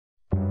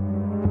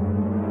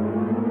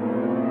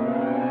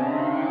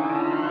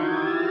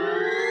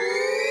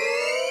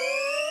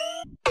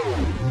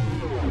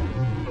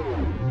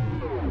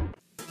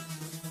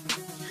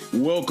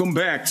Welcome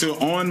back to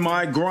On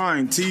My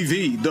Grind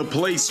TV, the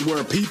place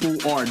where people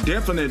are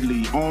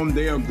definitely on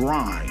their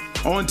grind.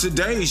 On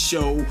today's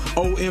show,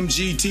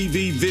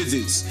 Omgtv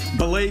visits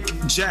Blake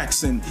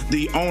Jackson,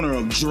 the owner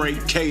of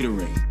Drake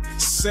Catering.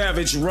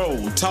 Savage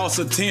Roll,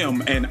 Tulsa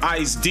Tim, and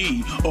Ice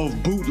D of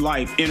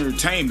Bootlife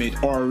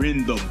Entertainment are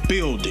in the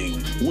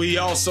building. We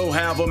also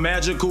have a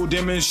magical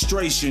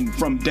demonstration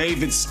from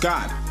David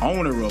Scott,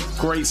 owner of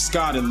Great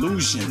Scott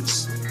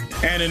Illusions,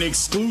 and an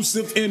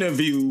exclusive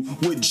interview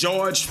with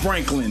George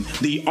Franklin,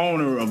 the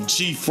owner of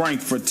g.frank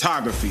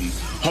Photography.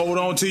 Hold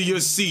on to your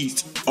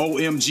seat.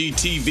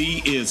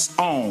 Omgtv is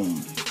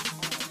on.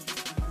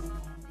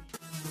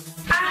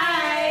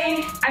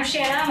 Hi, I'm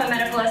Shanna. I'm a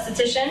medical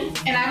esthetician.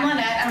 And I'm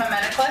Lynette. I'm a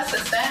medical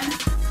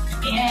assistant.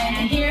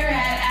 And here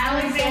at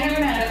Alexander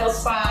Medical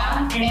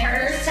Spa in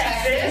Hurst,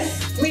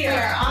 Texas, we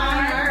are on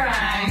our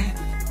grind.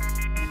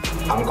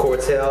 I'm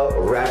Cortell, a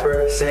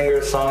rapper,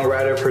 singer,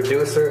 songwriter,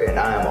 producer, and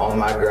I am on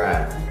my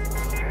grind.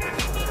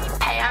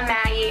 Hey, I'm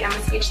Maggie. I'm a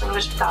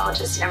speech-language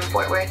pathologist in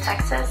Fort Worth,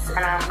 Texas,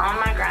 and I'm on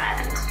my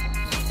grind.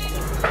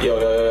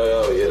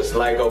 Yo, it's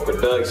Lyco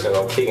Production.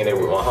 I'm kicking it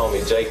with my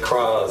homie Jay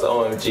Cross,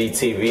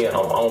 Omgtv, and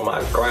I'm on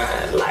my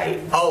grind. Like,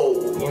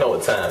 oh, you know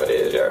what time it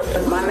is, y'all.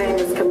 My name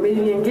is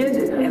Comedian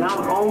Gidget, and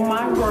I'm on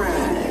my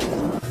grind.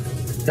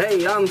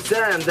 Hey, I'm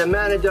Sam, the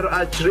manager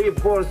at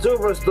Shreveport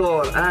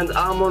Superstore, and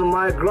I'm on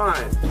my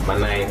grind. My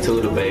name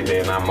Tudor, baby,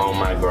 and I'm on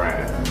my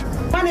grind.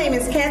 My name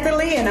is Kathy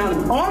Lee, and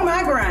I'm on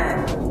my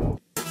grind.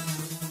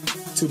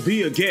 To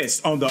be a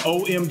guest on the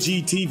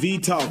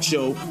Omgtv talk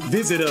show,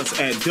 visit us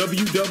at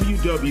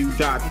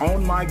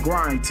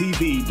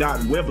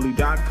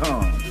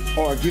www.onmygrindtv.weebly.com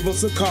or give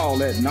us a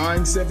call at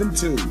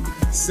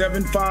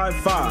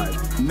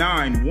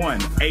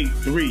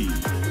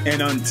 972-755-9183. And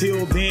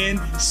until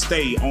then,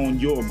 stay on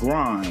your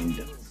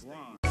grind.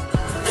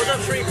 What's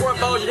up, Shreveport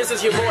Bossier? This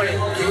is your boy,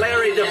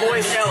 Larry the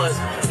Voice Ellis,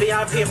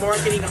 VIP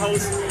marketing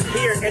host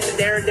here at the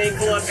Darren Day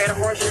Club at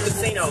Horseshoe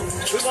Casino.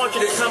 We want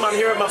you to come. I'm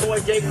here with my boy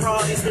Jay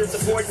Cross. He's here to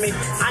support me.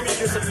 I need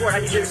your support.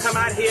 I need you to come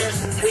out here.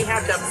 We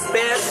have the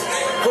best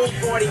pool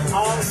party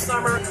all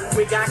summer.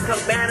 We got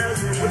cabanas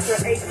with your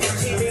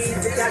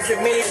HDTVs. We got your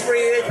mini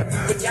fridge.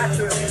 We got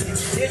your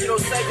digital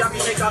safe. Y'all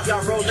can take off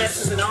y'all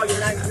Rolexes and all your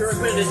nice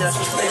equipment in the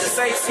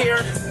safes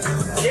here.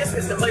 This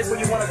is the place where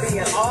you want to be,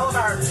 and all of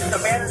our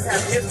cabanas have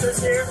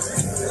pistons here.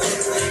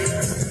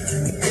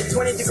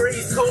 20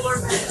 degrees cooler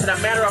in a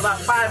matter of about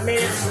 5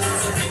 minutes.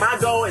 My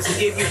goal is to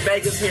give you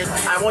Vegas here.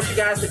 I want you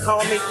guys to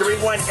call me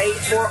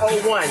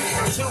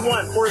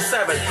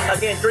 318-401-2147.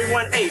 Again,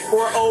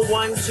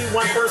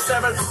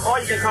 318-401-2147. Or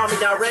you can call me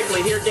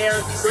directly here,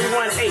 Darren,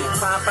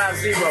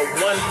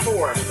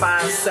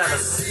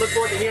 318-550-1457. Look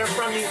forward to hearing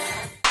from you.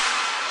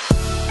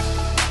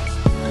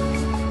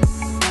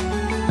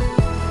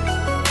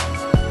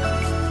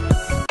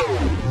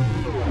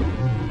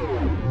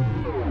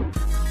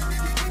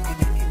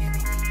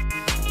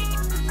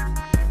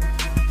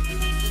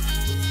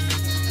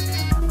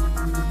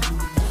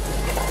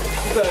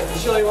 The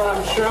chili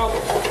lime shrimp,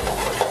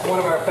 one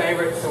of our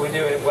favorites that we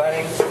do at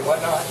weddings and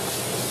whatnot.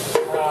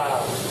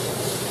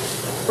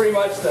 Pretty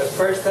much the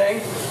first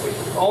thing, we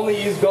only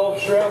use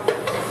Gulf shrimp,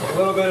 a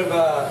little bit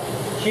of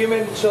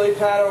cumin, chili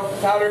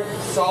powder,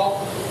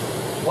 salt,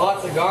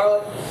 lots of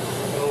garlic,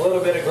 and a little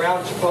bit of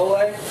ground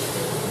chipotle.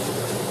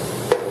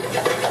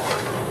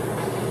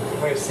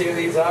 We're going to sear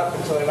these up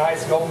until they're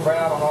nice golden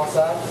brown on all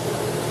sides.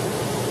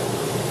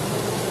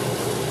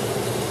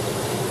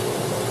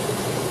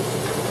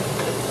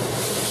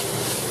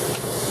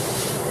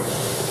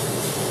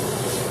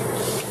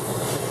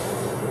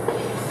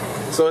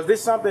 So is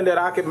this something that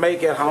I could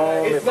make at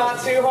home? It's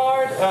not too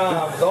hard.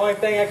 The only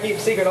thing I keep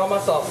secret, all my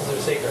sauces are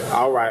secret.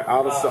 All right,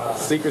 all the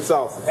secret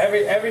sauces.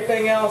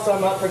 Everything else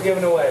I'm up for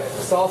giving away.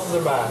 The sauces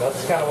are mine.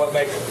 That's kind of what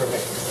makes it for me.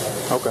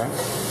 Okay.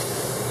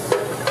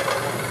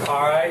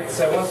 All right,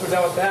 so once we're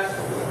done with that,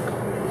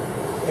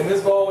 in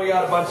this bowl we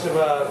got a bunch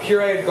of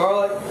pureed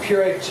garlic,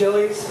 pureed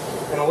chilies,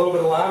 and a little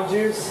bit of lime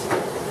juice.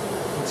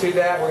 And to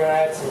that we're going to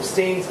add some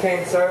steamed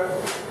cane syrup.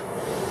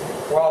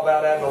 We're all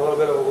about adding a little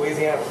bit of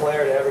Louisiana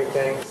flair to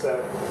everything,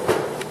 so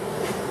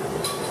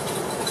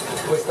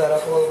twist that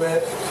up a little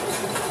bit.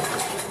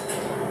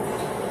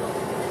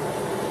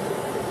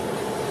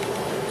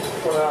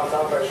 Put it on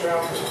top of our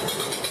shrimp.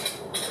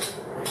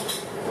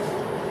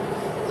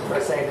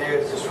 First thing to do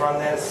is just run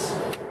this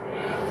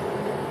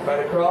right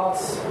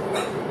across.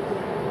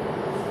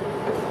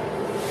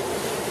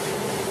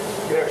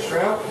 Get our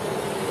shrimp.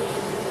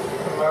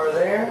 Put them over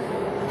there.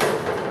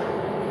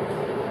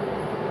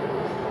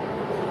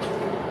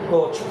 A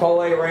little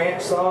chipotle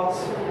ranch sauce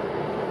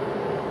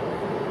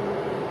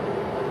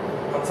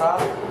on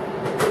top. A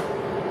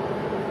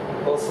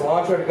little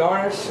cilantro to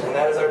garnish, and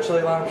that is our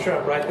chili lime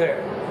shrimp right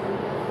there.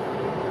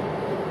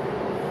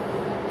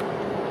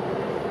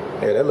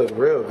 Yeah, that looks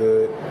real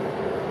good.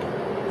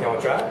 You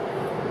want to try it?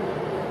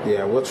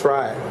 Yeah, we'll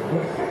try it.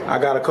 I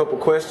got a couple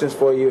questions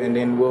for you, and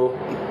then we'll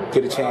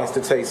get a chance to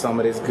taste some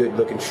of this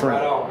good-looking shrimp.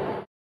 Right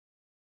on.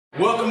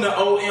 Welcome to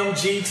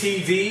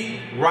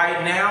Omgtv.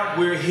 Right now,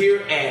 we're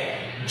here at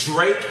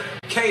Drake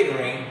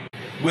Catering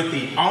with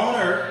the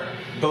owner,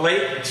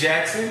 Blake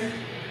Jackson,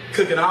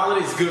 cooking all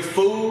of this good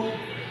food.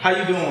 How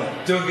you doing?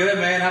 Doing good,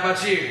 man. How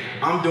about you?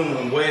 I'm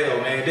doing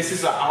well, man. This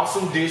is an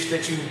awesome dish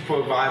that you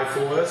provided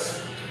for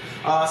us.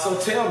 So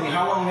tell me,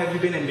 how long have you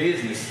been in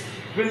business?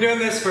 I've been doing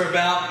this for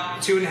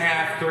about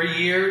 2.5, 3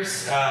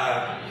 years.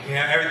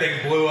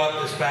 Everything blew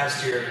up this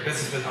past year.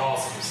 This has been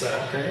awesome, so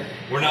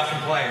we're not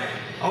complaining.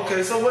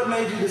 Okay, so what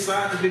made you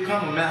decide to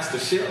become a master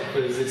chef?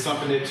 Is it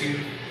something that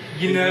you've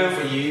been doing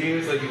for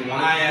years, or you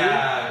wanted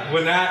to do?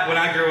 When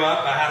I grew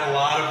up, I had a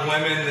lot of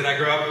women that I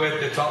grew up with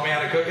that taught me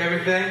how to cook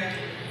everything,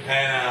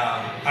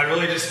 and I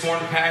really just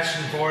formed a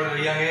passion for it at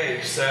a young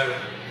age. So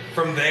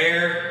from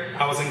there,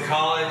 I was in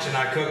college and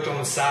I cooked on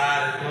the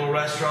side at little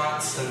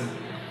restaurants, and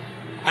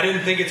I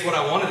didn't think it's what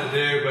I wanted to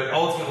do, but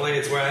ultimately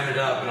it's where I ended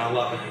up, and I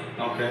love it.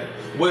 Okay.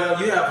 Well,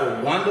 you have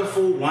a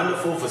wonderful,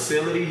 wonderful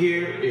facility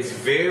here. It's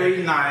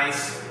very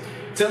nice.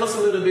 Tell us a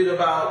little bit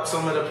about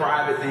some of the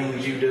private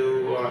things you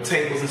do,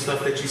 tables and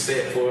stuff that you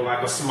set for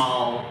like a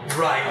small...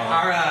 Right.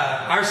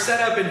 Our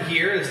setup in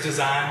here is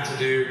designed to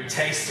do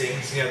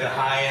tastings, the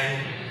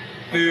high-end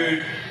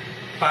food,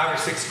 5 or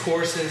 6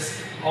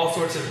 courses, all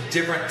sorts of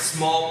different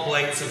small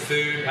plates of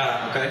food,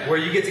 where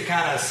you get to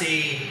kind of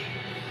see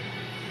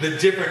the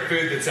different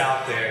food that's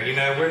out there.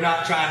 We're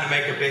not trying to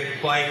make a big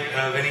plate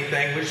of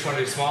anything. We just want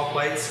to do small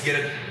plates, get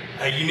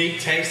a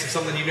unique taste of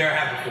something you've never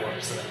had before.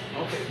 So.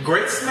 Okay.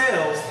 Great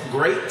smells,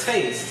 great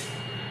taste.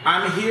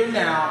 I'm here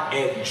now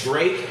at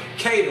Drake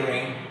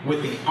Catering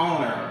with the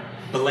owner,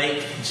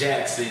 Blake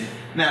Jackson.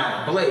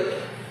 Now, Blake,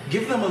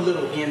 give them a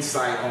little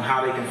insight on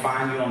how they can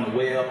find you on the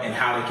web and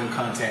how they can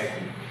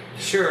contact you.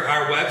 Sure.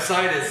 Our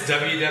website is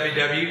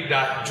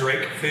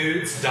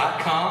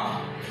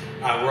www.drakefoods.com.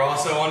 We're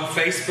also on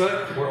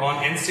Facebook. We're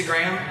on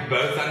Instagram,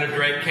 both under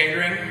Drake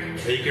Catering.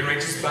 You can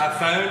reach us by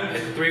phone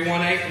at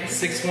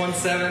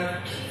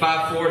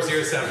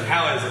 318-617-5407.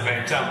 How is it,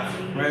 man? Tell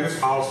me. Man, it's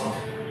awesome.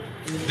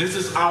 This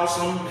is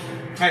awesome.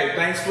 Hey,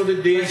 thanks for the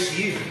dish.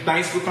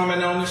 Thanks for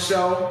coming on the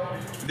show.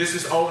 This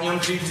is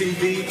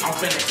OMGTV. I'm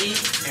finna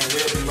eat, and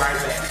we'll be right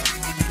back.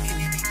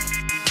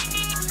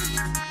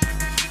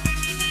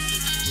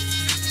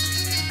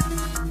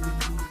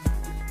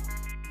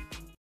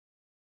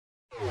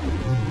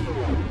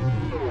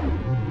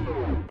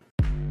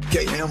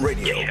 KHAM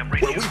Radio,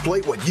 where we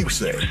play what you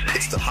say.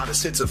 It's the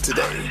hottest hits of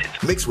today,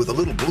 mixed with a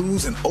little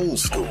blues and old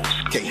school.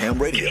 KHAM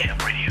Radio.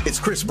 It's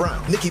Chris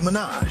Brown, Nicki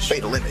Minaj,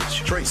 Fatal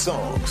Image, Trey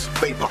Songz,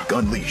 Bay Park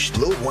Unleashed,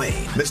 Lil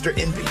Wayne, Mr.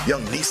 Envy,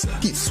 Young Nisa,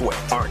 Keith Sweat,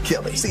 R.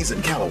 Kelly,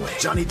 Season Calloway,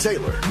 Johnny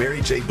Taylor,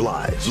 Mary J.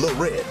 Blige, Lil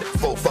Red,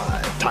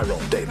 4-5,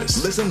 Tyrone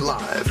Davis. Listen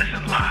live.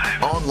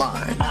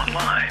 Online.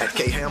 At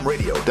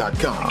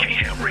KHAMradio.com.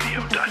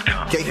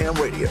 KHAM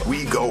Radio.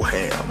 We go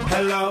ham.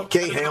 Hello.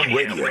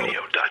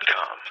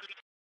 KHAMradio.com.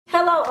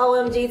 Hello,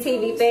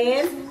 OMGTV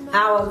fans.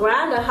 Our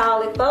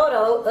Grindaholic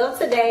photo of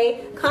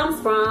today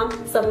comes from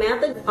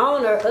Samantha,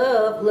 owner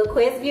of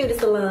LaQuest Beauty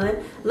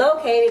Salon,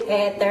 located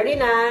at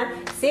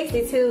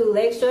 3962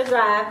 Lakeshore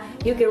Drive.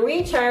 You can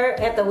reach her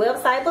at the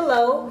website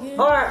below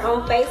or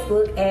on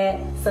Facebook at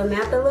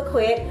Samantha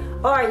LaQuest,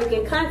 or you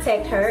can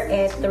contact her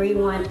at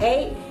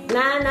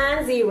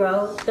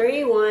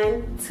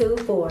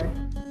 318-990-3124.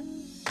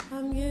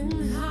 I'm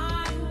getting high.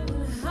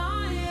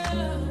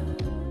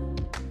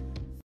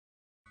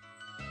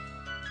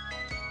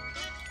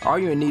 Are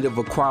you in need of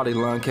a quality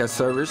lawn care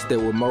service that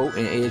will mow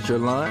and edge your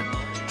lawn,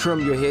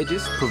 trim your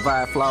hedges,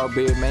 provide flower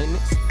bed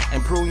maintenance,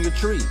 and prune your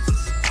trees?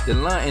 The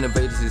Lawn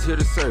Innovators is here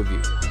to serve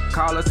you.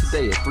 Call us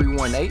today at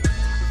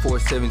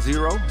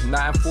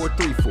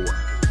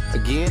 318-470-9434.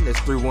 Again, that's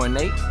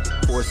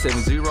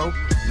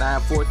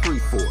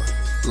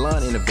 318-470-9434.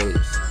 Lawn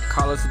Innovators.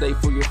 Call us today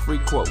for your free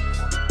quote.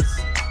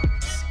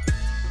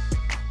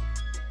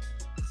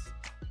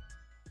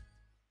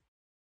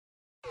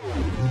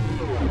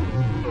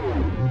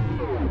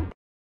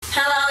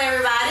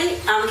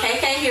 I'm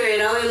KK here at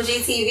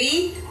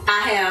OMGTV.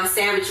 I have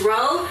Savage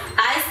Road,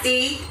 Ice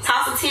D,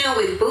 Toss a 10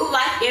 with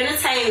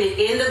Bootlife.Ent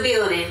in the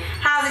building.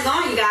 How's it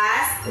going, you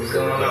guys? What's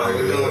going on?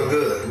 We're doing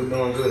good. We're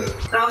doing good.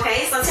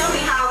 Okay, so tell me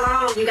how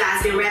long you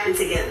guys been rapping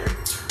together.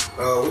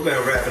 We've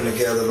been rapping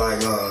together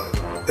like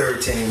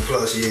 13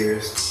 plus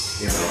years,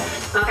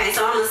 Okay,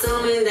 so I'm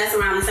assuming that's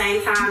around the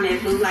same time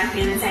that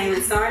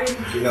Bootlife.Ent started?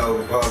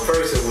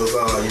 First it was,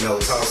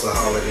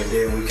 Tossaholic, and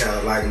then we kind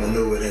of like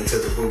maneuvered into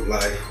the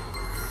Bootlife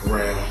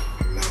realm.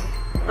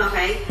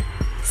 Okay,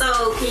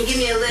 so can you give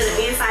me a little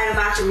insight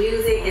about your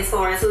music as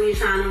far as who you're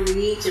trying to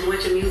reach and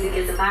what your music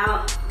is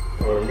about?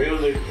 Well,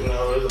 music,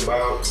 is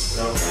about,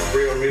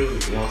 real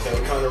music, We're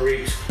trying to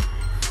reach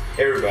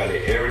everybody,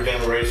 every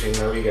generation.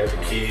 You got the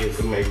kids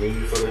who make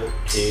music for the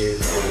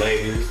kids, the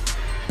ladies,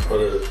 for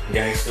the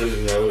gangsters,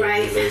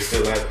 right. They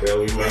still out there.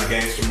 We make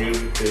gangster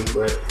music too,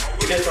 but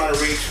we're just trying to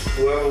reach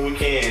whoever we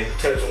can,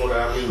 touch them with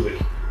our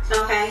music.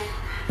 Okay.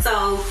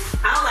 So,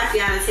 I would like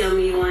y'all to tell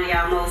me one of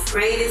y'all most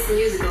greatest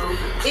musical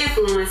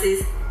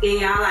influences in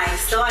y'all life,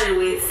 starting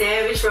with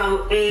Savage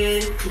Road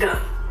and go.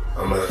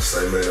 I'm going to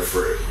say Manny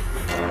Fresh.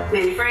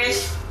 Manny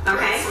Fresh?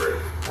 Okay.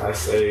 I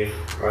say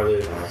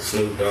Probably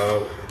Snoop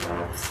Dogg.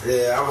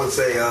 Yeah, I would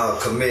say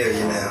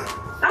Chameleon now.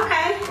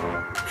 Okay.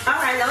 All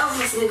right, those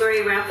were some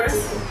great rappers.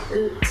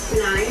 You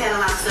know, they had a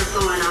lot of stuff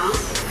going on.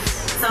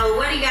 So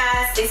what do you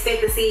guys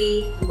expect to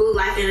see Boot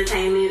Life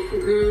Entertainment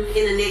in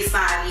the next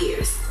 5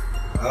 years?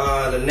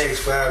 The next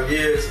 5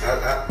 years,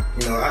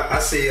 I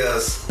see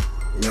us,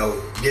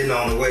 getting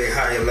on the way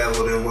higher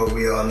level than what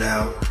we are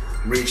now,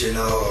 reaching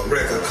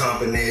record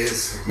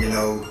companies,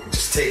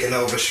 just taking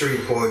over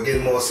Shreveport,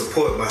 getting more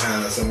support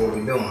behind us and what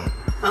we're doing.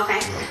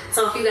 Okay,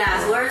 so if you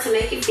guys were to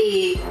make it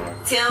big,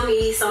 tell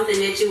me something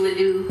that you would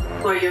do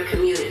for your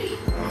community.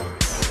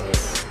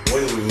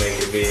 When we make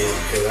it big,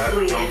 because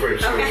I'm pretty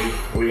sure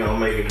we're going to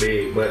make it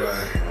big, but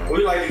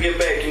we like to get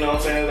back, you know what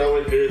I'm saying? It's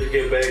always good to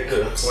get back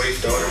to where you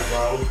started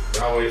from.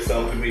 Always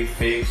something to be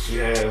fixed.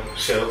 You have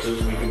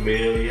shelters we can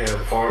build, you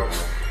have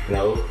parks,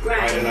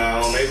 right in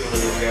our own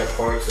neighborhood, we got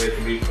parks that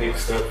can be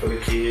fixed up for the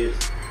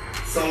kids.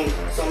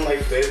 Something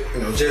like that.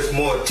 Just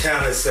more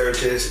talent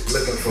searches,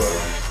 looking for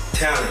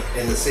talent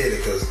in the city,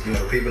 because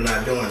people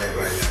not doing that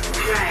right now.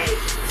 Right.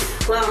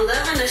 Well, I'm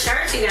loving the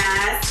shirt, you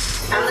guys.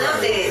 I love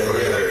that.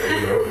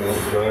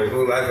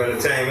 Bootlife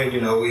Entertainment,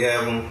 we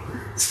have them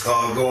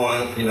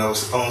going,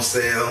 on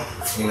sale,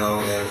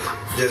 and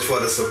just for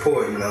the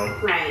support,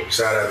 Right.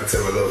 Shout out to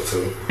Timmy Lowe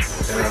too.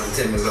 Shout out to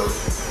Timmy Lowe.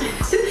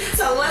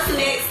 So what's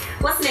next?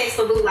 What's next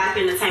for Bootlife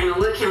Entertainment?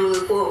 What can we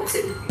look forward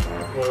to?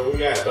 Well, we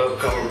got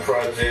upcoming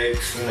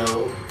projects,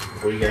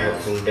 we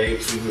got some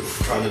dates, we're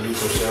trying to do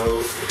some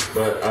shows,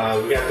 but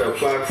we got the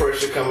Apply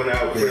Pressure coming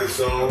out pretty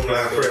soon.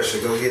 Apply Pressure,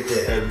 go get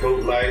that. At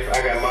Boot Life,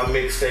 I got my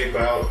mixtape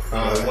out,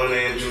 one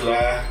in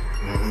July.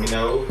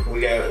 We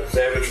got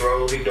Savage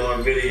Rose, he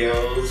doing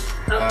videos,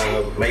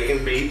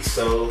 making beats,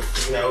 so,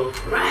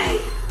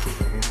 Right.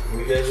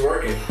 We just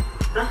working.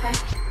 Okay.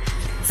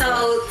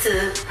 So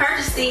to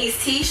purchase these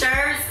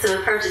t-shirts,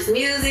 to purchase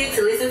music,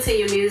 to listen to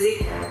your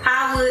music,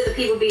 how would the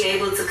people be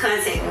able to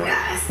contact you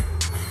guys?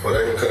 Well,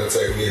 they can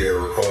contact me at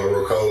Ricardo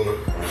Ricola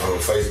on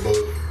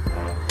Facebook,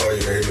 or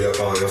you can hit me up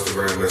on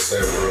Instagram at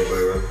Savage Road,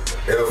 baby.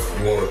 If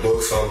you want to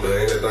book something,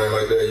 anything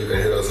like that, you can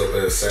hit us up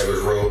at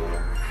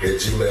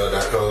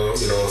savageroad@gmail.com.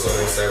 You know what I'm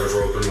saying?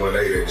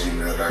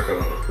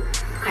 SavageRoad318@gmail.com.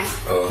 Okay.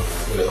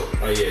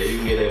 You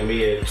can get at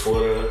me at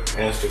Twitter,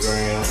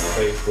 Instagram,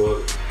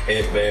 Facebook,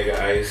 at Bag of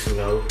Ice,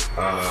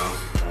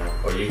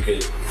 or you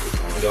could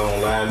go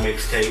on Live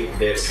Mixtape, that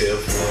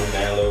Piff,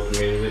 download the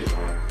music.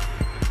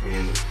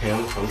 And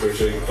him, I'm pretty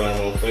sure you can find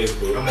him on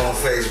Facebook. I'm on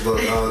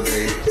Facebook all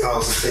day,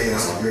 tossing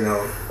things,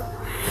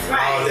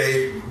 all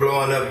day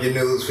blowing up your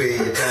news feed,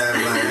 your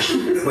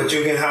timeline. But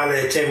you can holler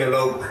at Timmy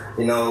Lowe,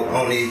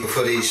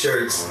 for these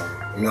shirts,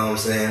 you know what I'm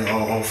saying,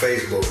 on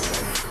Facebook.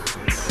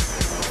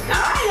 All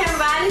right,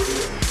 everybody.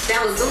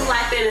 That was Boot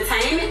Life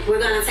Entertainment.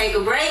 We're going to take a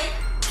break.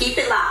 Keep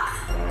it locked.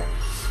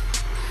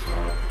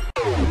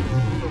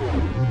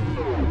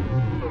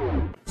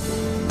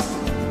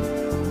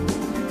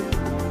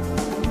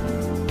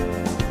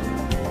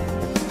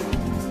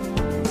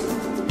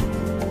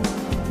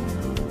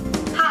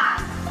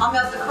 I'm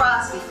Elder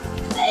Crosby,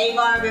 the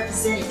Avon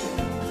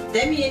representative.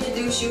 Let me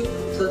introduce you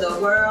to the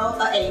world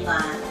of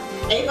Avon.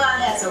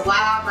 Avon has a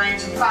wide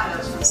range of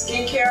products from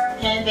skincare,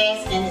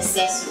 handbags, and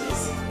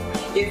accessories.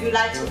 If you'd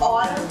like to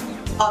order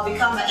or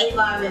become an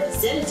Avon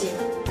representative,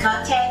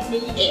 contact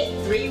me at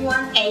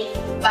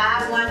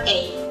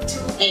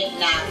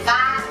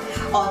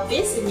 318-518-2895 or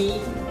visit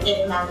me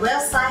at my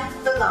website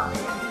below.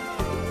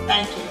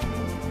 Thank you.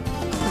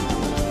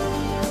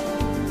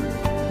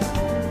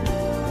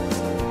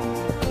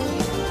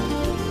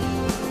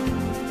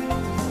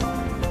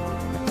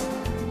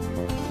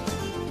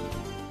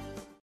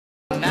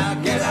 Now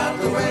get out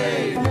the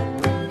way.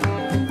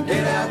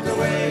 Get out the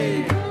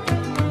way.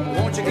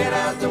 Won't you get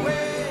out the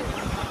way?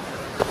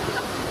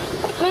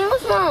 Man,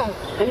 what's wrong?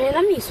 Man,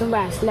 I need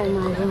somebody to slap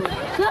my bun.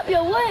 Slap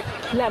your what?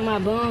 Slap my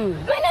bun.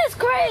 Man, that's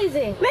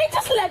crazy. Man,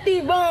 just slap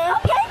these buns,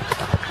 okay?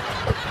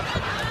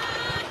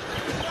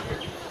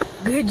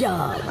 Good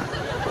job.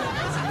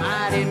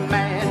 Mighty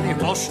man, he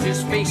washed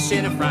his face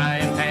in a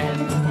frying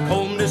pan,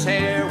 combed his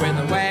hair with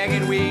a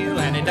wagon wheel,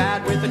 and he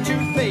died with a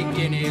toothpick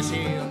in his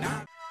heel.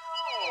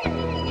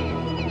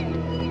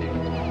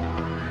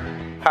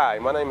 Hi,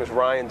 my name is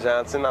Ryan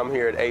Johnson. I'm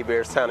here at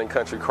Hebert's Town &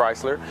 Country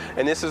Chrysler,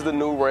 and this is the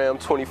new Ram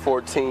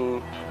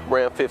 2014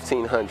 Ram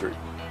 1500.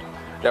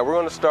 Now we're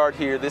going to start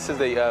here. This is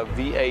a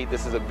V8.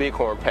 This is a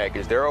Bighorn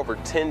package. There are over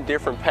 10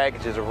 different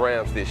packages of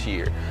Rams this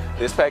year.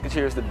 This package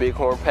here is the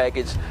Bighorn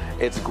package.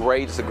 It's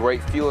great. It's a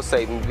great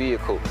fuel-saving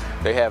vehicle.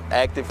 They have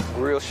active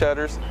grille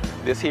shutters.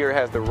 This here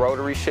has the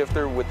rotary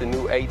shifter with the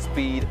new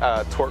 8-speed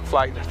torque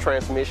flight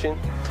transmission.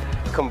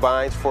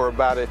 Combines for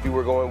about, if you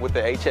were going with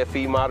the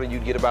HFE model,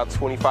 you'd get about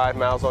 25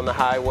 miles on the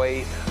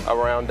highway,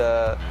 around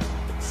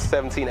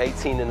 17,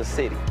 18 in the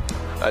city.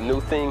 A new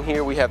thing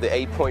here, we have the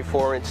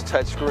 8.4-inch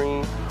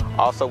touchscreen.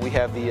 Also, we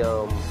have the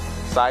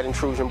side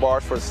intrusion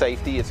bars for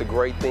safety. It's a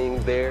great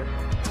thing there.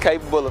 It's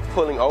capable of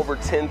pulling over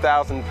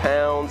 10,000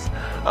 pounds.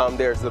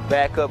 There's the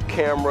backup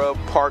camera,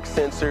 park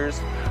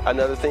sensors.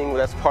 Another thing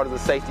that's part of the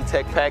safety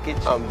tech package,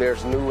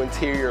 there's new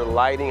interior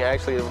lighting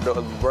actually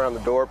around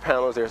the door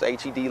panels. There's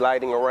HED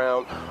lighting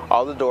around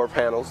all the door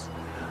panels.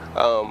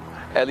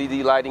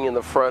 LED lighting in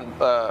the front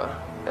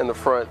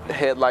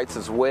headlights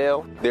as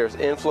well. There's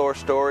in-floor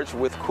storage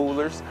with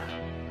coolers.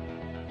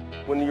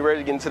 When you're ready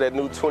to get into that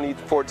new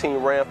 2014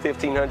 Ram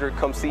 1500,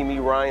 come see me,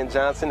 Ryan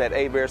Johnson, at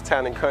Hebert's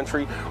Town and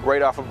Country,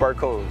 right off of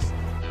Burcoons.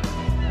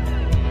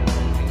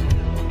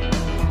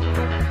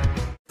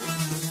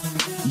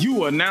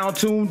 You are now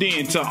tuned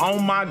in to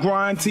On My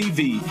Grind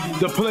TV,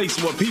 the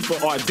place where people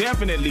are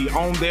definitely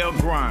on their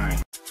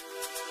grind.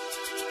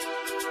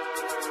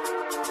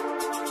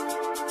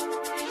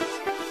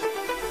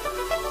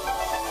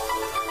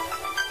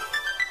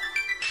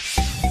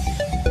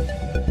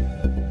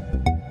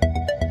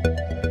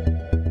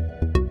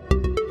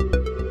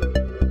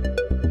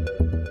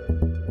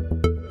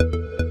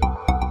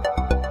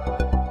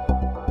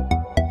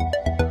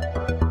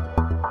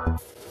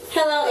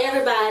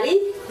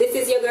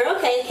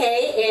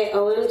 At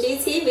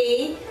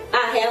Omgtv.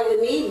 I have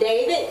with me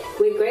David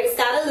with Great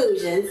Scott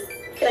Illusions.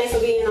 Thanks for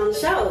being on the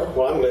show.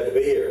 Well, I'm glad to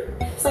be here.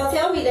 So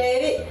tell me,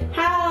 David,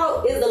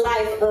 how is the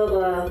life of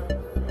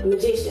a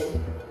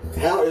magician?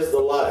 How is the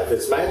life?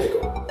 It's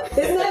magical. It's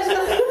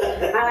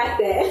magical? I like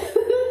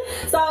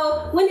that.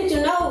 So when did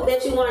you know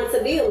that you wanted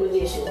to be a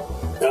magician?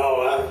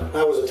 Oh,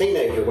 I was a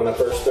teenager when I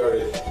first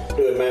started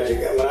doing magic.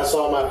 When I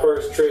saw my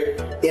first trick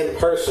in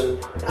person,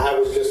 I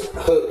was just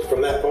hooked.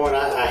 From that point,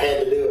 I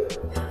had to do it.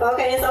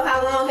 Okay, and so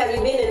how long have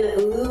you been in the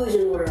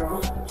illusion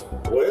world?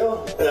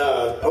 Well,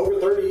 over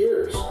 30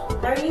 years.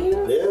 30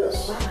 years?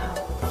 Yes.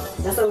 Wow,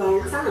 that's a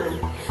long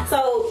time.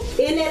 So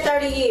in that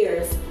 30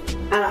 years,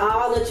 out of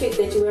all the tricks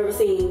that you've ever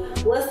seen,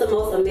 what's the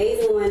most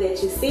amazing one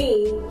that you've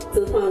seen to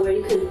the point where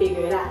you couldn't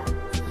figure it out?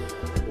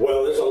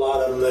 Well, there's a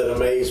lot of them that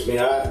amaze me.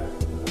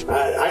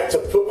 To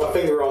put my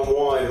finger on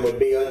one would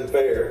be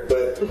unfair,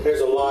 but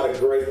there's a lot of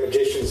great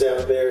magicians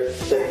out there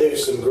that do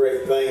some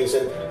great things,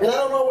 and I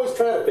don't always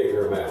try to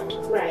figure them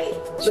out. Right.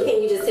 So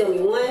can you just tell me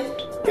one?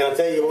 Can I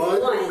tell you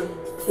one?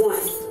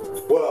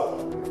 One. Well,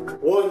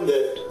 one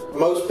that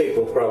most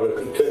people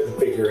probably couldn't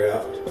figure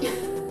out.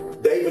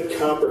 David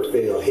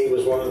Copperfield.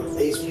 He's one of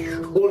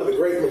the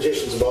great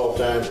magicians of all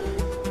time.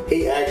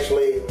 He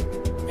actually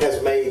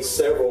has made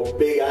several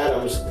big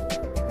items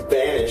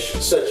vanish,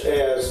 such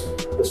as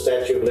the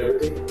Statue of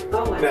Liberty.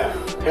 Oh, wow. Now,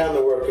 how in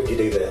the world could you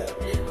do that?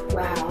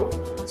 Wow.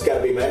 It's got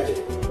to be magic.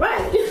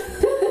 Right.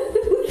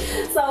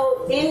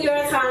 So, in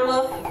your time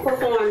of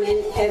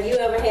performing, have you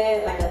ever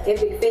had like an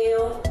epic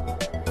fail?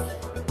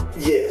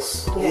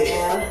 Yes.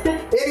 Yeah.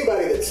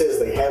 Anybody that says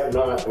they have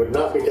not would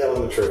not be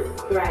telling the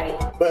truth. Right.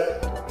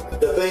 But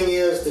the thing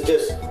is to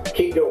just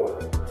keep going.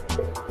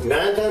 9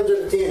 times out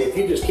of 10, if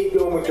you just keep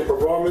going with your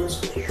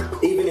performance,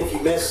 even if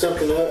you mess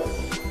something up,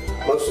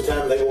 most of the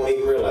time they won't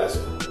even realize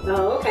it.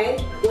 Oh, okay.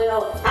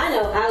 Well, I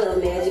know I love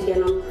magic,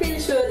 and I'm pretty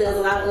sure there's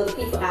a lot of other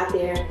people out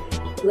there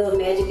love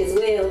magic as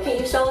well. Can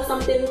you show us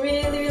something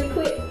really, really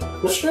quick?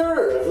 Well,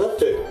 sure. I'd love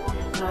to.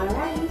 All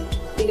right.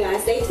 You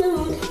guys stay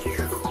tuned.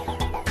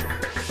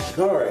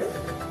 All right.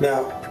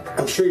 Now,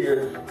 I'm sure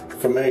you're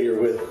familiar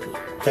with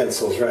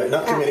pencils, right?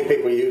 Not too many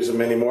people use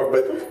them anymore,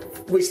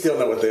 but we still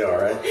know what they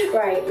are, right?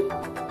 Right.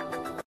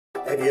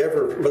 Have you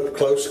ever looked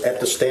close at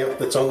the stamp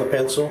that's on the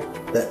pencil?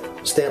 That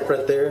stamp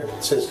right there?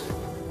 It says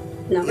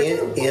number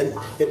 2.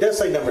 It does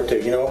say number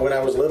 2. You know, when I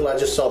was little, I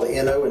just saw the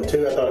N-O and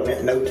 2. I thought it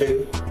meant no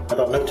 2. I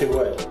thought no 2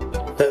 what?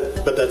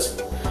 But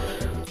that's...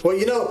 Well,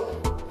 you know,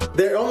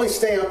 they're only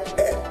stamped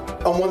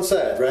on one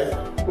side, right?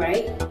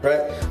 Right.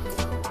 Right.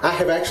 I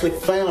have actually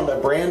found a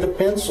brand of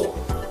pencil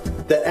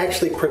that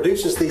actually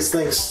produces these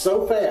things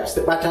so fast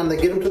that by the time they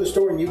get them to the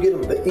store and you get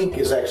them, the ink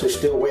is actually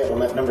still wet on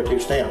that number 2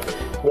 stamp.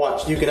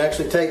 Watch, you can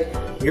actually take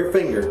your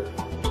finger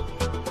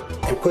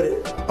and put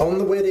it on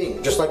the wet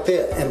ink, just like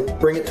that, and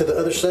bring it to the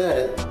other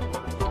side,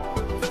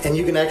 and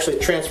you can actually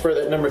transfer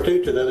that number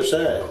 2 to the other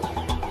side,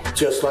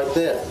 just like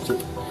that.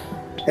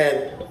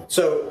 And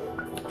so,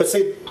 but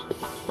see,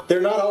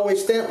 they're not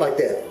always stamped like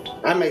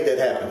that. I made that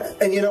happen.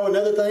 And you know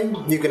another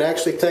thing? You can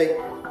actually take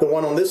the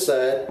one on this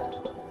side,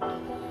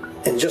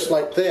 and just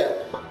like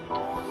that,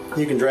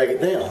 you can drag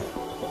it down.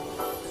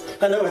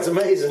 I know, it's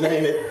amazing,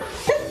 ain't it?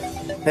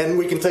 And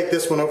we can take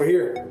this one over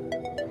here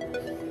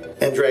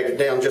and drag it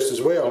down just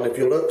as well. And if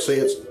you look, see,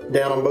 it's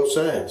down on both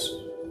sides.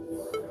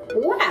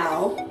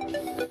 Wow.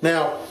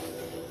 Now,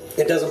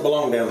 it doesn't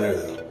belong down there,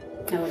 though.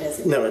 No, it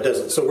doesn't. No, it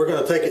doesn't. So we're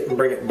going to take it and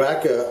bring it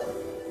back up,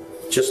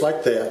 just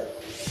like that.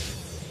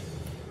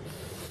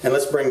 And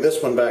let's bring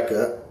this one back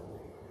up,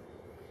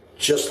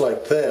 just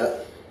like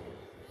that.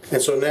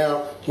 And so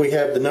now we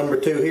have the number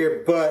 2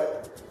 here,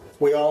 but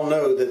we all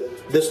know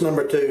that this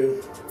number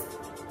 2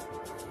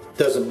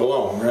 doesn't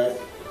belong, right?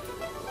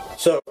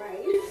 So,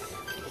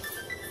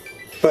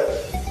 but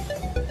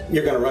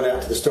you're going to run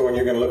out to the store and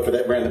you're going to look for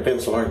that brand of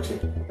pencil, aren't you?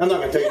 I'm not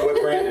going to tell you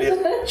what brand it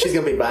is. She's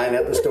going to be buying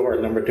at the store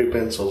number 2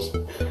 pencils.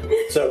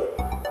 So,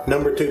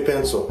 number 2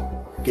 pencil,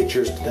 get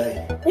yours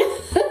today.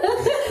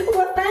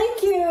 Well,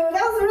 thank you.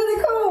 That was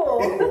really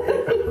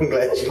cool. I'm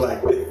glad you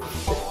liked it.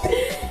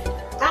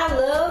 I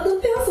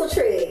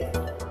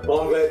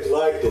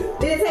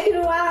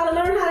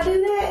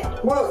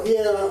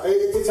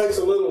usually takes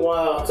a little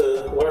while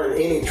to learn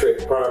any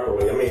trick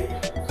properly. I mean,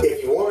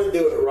 if you want to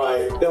do it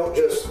right, don't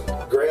just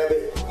grab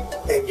it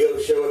and go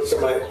show it to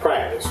somebody.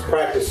 Practice.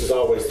 Practice is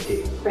always the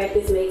key.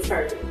 Practice makes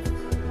perfect.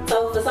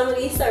 So for some of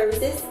these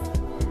services,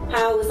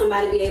 how will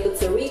somebody be able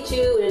to reach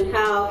you, and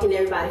how can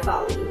everybody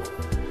follow you?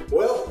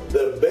 Well,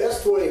 the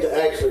best way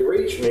to actually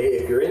reach me,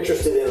 if you're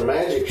interested in a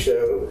magic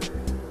show,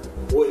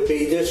 would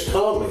be just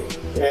call me.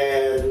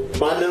 And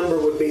my number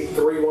would be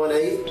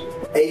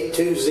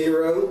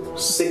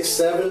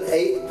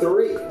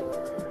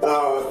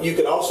 318-820-6783. You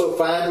can also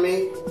find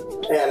me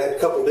at a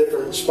couple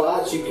different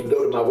spots. You can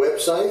go to my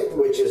website,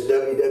 which is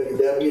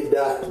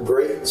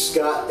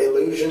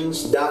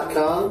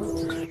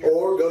www.greatscotillusions.com,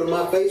 or go to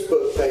my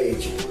Facebook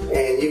page,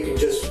 and you can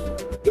just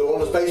go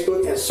on the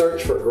Facebook and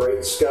search for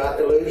Great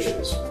Scott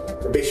Illusions.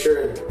 And be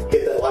sure and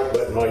hit that like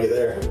button while you're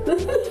there.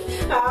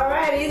 All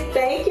righty.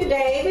 Thank you,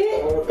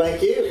 David. Oh,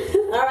 thank you.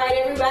 All right,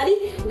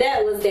 everybody.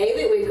 That was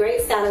David with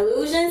Great Scott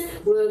Illusions.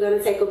 We're going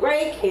to take a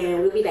break,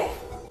 and we'll be back.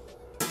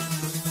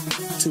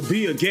 To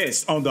be a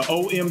guest on the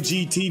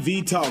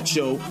Omgtv talk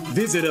show,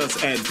 visit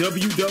us at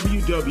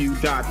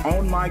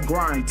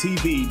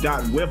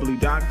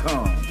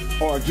www.onmygrindtv.weebly.com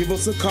or give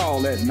us a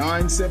call at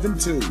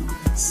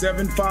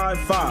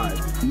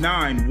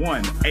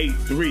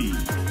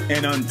 972-755-9183.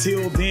 And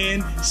until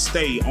then,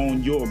 stay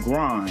on your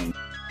grind.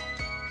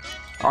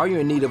 Are you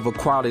in need of a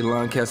quality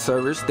lawn care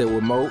service that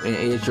will mow and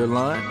edge your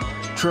lawn,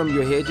 trim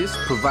your hedges,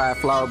 provide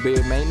flower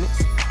bed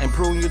maintenance, and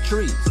prune your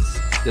trees?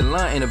 The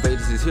Lawn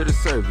Innovators is here to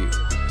serve you.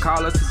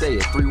 Call us today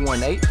at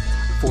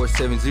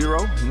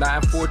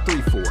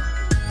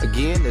 318-470-9434.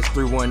 Again, that's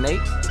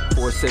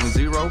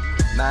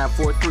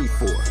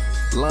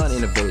 318-470-9434. Lawn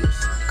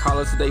Innovators. Call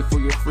us today for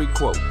your free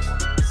quote.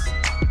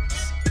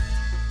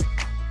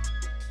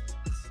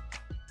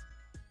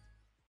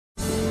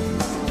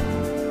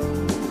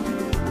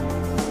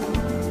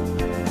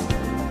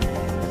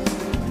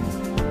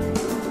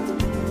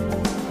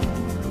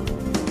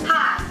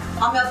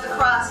 I'm the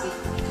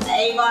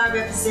Avon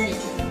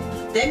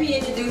representative. Let me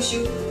introduce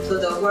you to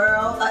the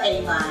world of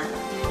Avon.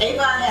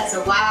 Avon has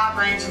a wide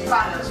range of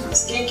products from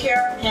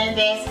skincare,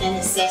 handbags, and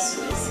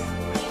accessories.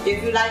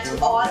 If you'd like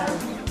to order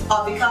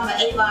or become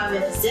an Avon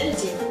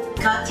representative,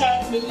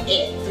 contact me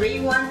at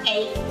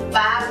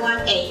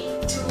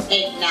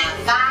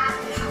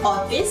 318-518-2895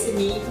 or visit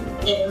me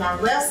at my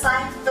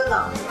website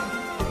below.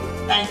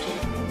 Thank you.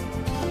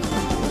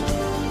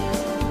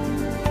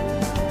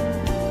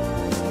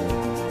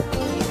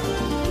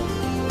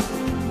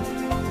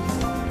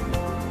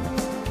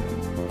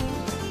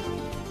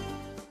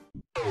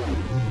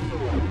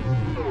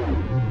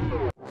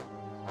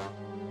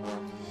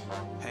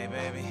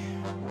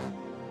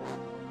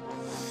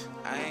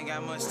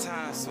 Much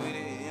time,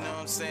 sweetie. You know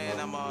what I'm saying?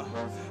 I'm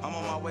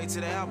on my way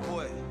to the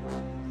airport.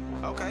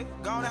 Okay,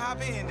 go on and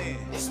hop in then.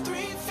 It's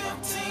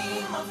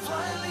 3:15, my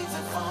flight leaves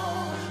at 4.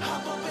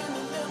 Hop up in the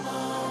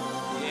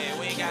limo. Yeah,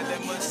 we ain't got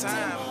that much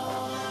time.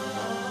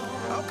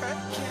 Okay.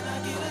 Can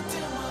I get a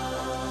demo?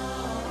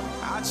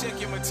 I'll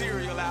check your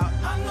material out.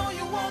 I know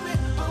you want me,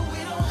 but we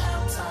don't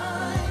have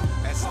time.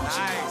 That's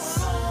nice.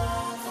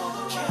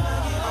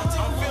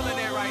 I'm feeling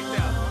it right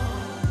there.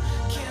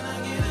 Can I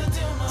get a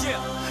demo?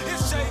 Yeah,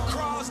 it's J.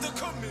 Cross the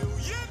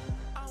Chameleon.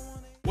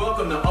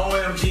 Welcome to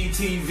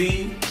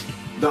Omgtv,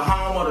 the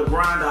home of the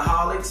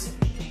Grindaholics.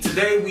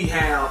 Today we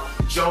have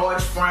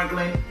George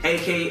Franklin,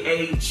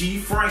 aka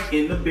G.Frank,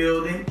 in the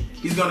building.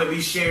 He's going to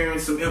be sharing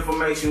some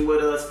information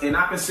with us, and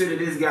I consider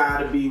this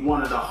guy to be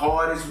one of the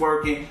hardest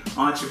working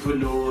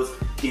entrepreneurs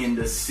in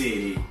the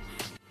city.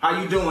 How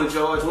you doing,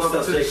 George?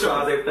 Welcome to the show.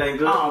 Everything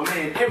good? Oh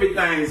man,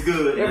 everything's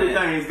good. Man.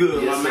 Everything's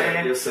good, Yes, my sir.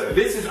 man. Yes, sir.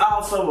 This is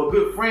also a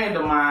good friend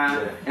of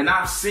mine, and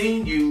I've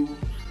seen you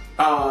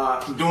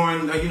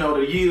during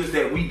the years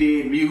that we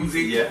did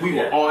music. We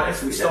were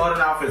artists. We started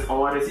off as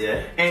artists,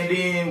 and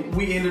then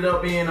we ended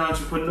up being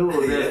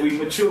entrepreneurs as we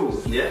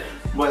matured.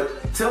 But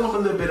tell them a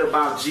little bit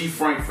about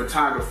G.Frank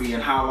Photography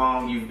and how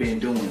long you've been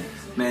doing it.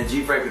 Man,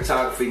 G.Frank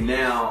Photography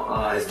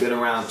now has been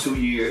around 2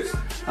 years.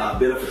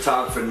 Been a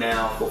photographer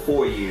now for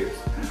 4 years.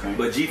 Okay.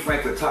 But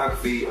G.Frank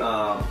Photography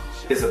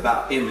is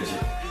about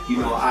imaging. You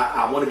know,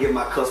 I want to give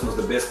my customers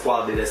the best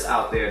quality that's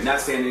out there.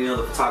 Not saying any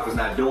other photographer's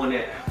not doing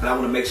that, but I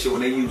want to make sure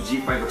when they use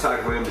G.Frank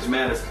Photography for Image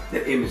Matters,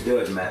 that image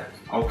does matter.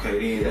 Okay,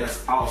 then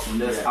that's awesome.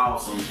 That's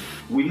awesome.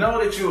 We know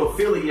that you're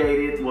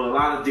affiliated with a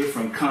lot of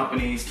different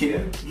companies. Can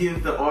you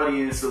give the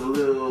audience a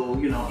little,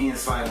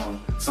 insight on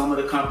some of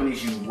the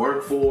companies you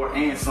work for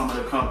and some of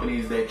the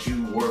companies that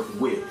you work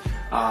with?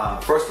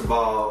 First and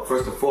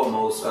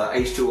foremost,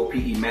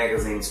 H2OPE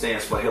magazine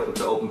stands for Helping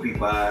to Open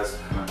People's Eyes.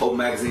 Open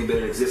magazine been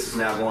in existence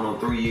now going on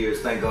 3 years.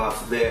 Thank God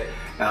for that.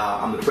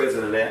 I'm the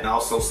president of that, and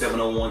also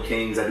 701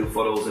 Kings. I do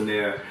photos in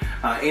there.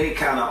 Any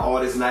kind of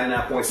artist,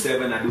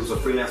 99.7. I do some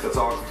freelance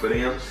photography for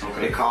them.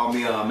 Okay. They call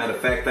me. Matter of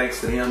fact,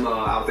 thanks to him,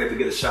 I was able to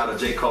get a shot of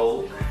J.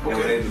 Cole. Okay. And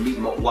was able to meet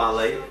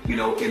Wale, you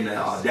know, in the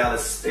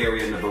Dallas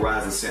area in the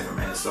Verizon Center,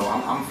 man. So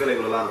I'm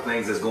affiliated with a lot of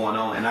things that's going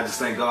on, and I just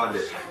thank God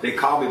that they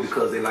call me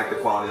because they like the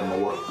quality of my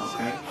work.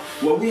 Okay.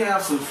 Well, we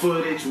have some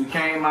footage. We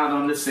came out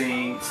on the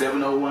scene.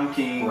 701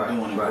 King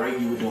doing great.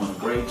 You were doing a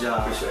great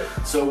job. Appreciate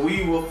it. So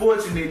we were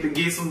fortunate to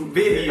get some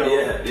video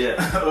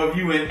of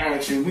you in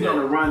action. We're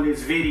gonna run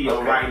this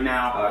video right now.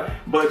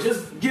 But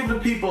just give the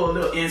people a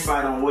little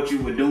insight on what you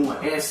were doing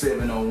at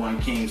 701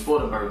 Kings for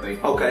the birthday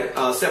party. Okay,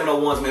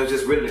 701's, man, was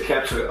just ready to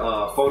capture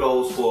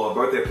photos for a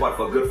birthday party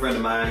for a good friend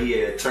of mine. He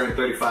had turned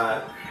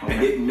 35 and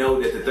didn't know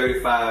that the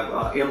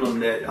 35 emblem,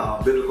 that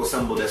biblical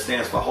symbol that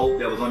stands for hope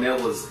that was on there,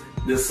 was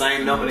the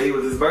same number that he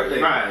was his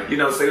birthday. Right. You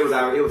know, so it was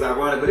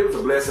ironic, but it was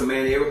a blessing,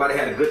 man. Everybody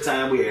had a good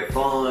time. We had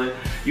fun.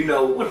 You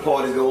know, when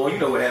parties go on, you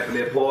know what happened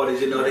at parties.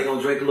 You know, they gonna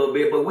drink a little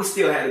bit, but we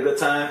still had a good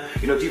time.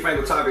 You know,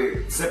 G.Frank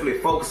Photography simply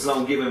focuses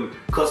on giving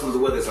customers,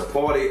 whether it's a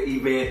party,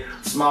 event,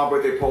 small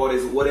birthday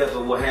parties, whatever,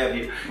 what have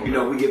you. You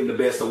know, we give them the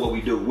best of what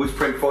we do. We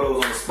print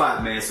photos on the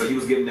spot, man. So he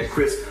was giving that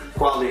crisp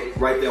quality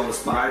right there on the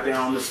spot. Right there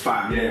on the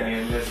spot,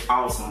 man. That's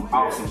awesome.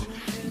 Awesome.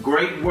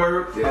 Great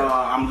work.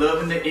 I'm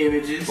loving the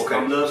images.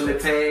 I'm loving the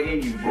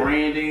tagging, you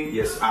branding.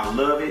 Yes, I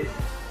love it.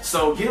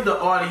 So give the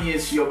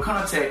audience your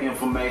contact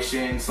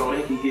information so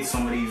they can get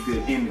some of these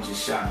good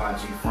images shot by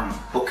G.Frank.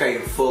 Okay,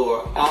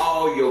 for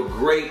all your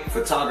great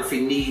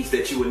photography needs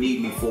that you would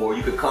need me for,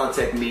 you can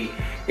contact me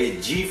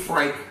at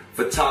G.Frank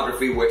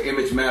Photography, where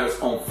image matters,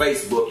 on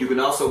Facebook. You can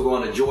also go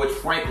on to George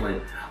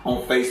Franklin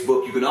on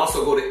Facebook. You can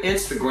also go to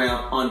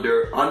Instagram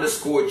under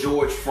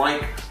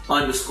 _George_Frank_.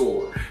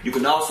 You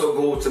can also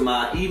go to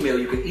my email.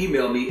 You can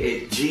email me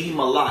at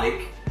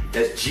gmelodic,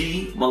 that's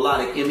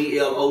gmelodic,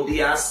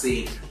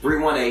 MELODIC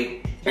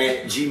 318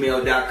 at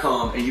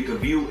gmail.com, and you can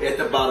view at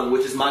the bottom,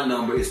 which is my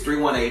number, is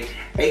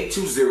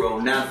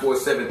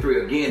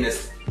 318-820-9473. Again,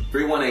 that's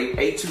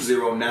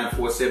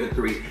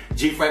 318-820-9473.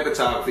 G.Frank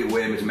Photography,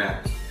 where image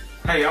matters.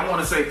 Hey, I want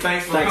to say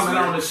thanks for coming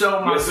on the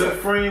show, my good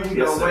friend. We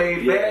go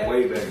way back.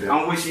 Way back.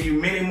 I'm wishing you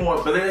many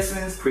more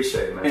blessings.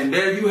 Appreciate it, man. And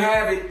there you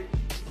have it.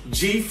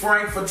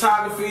 G.Frank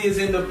Photography is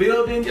in the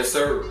building. Yes,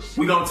 sir.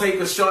 We're going to take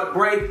a short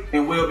break,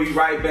 and we'll be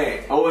right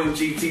back.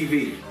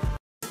 Omgtv.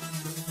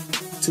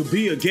 To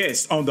be a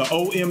guest on the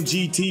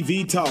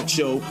Omgtv talk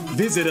show,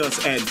 visit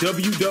us at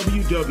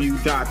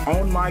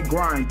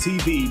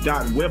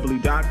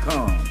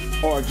www.onmygrindtv.weebly.com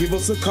or give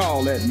us a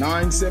call at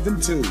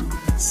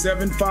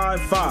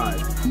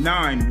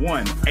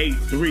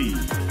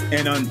 972-755-9183.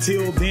 And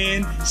until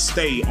then,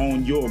 stay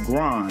on your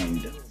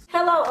grind.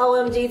 Hello,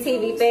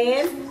 Omgtv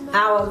fans.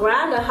 Our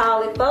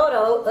Grindaholic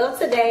photo of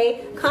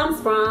today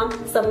comes from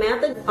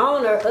Samantha,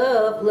 owner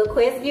of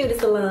LaQuest Beauty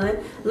Salon,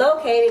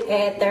 located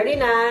at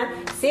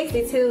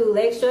 3962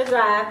 Lakeshore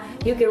Drive.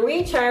 You can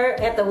reach her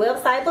at the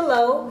website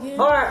below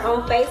or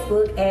on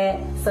Facebook at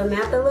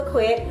Samantha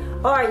LaQuest,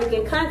 or you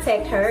can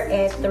contact her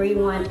at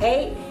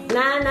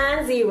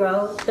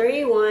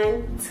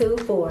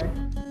 318-990-3124.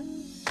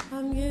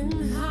 I'm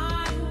getting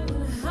higher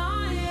and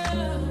higher.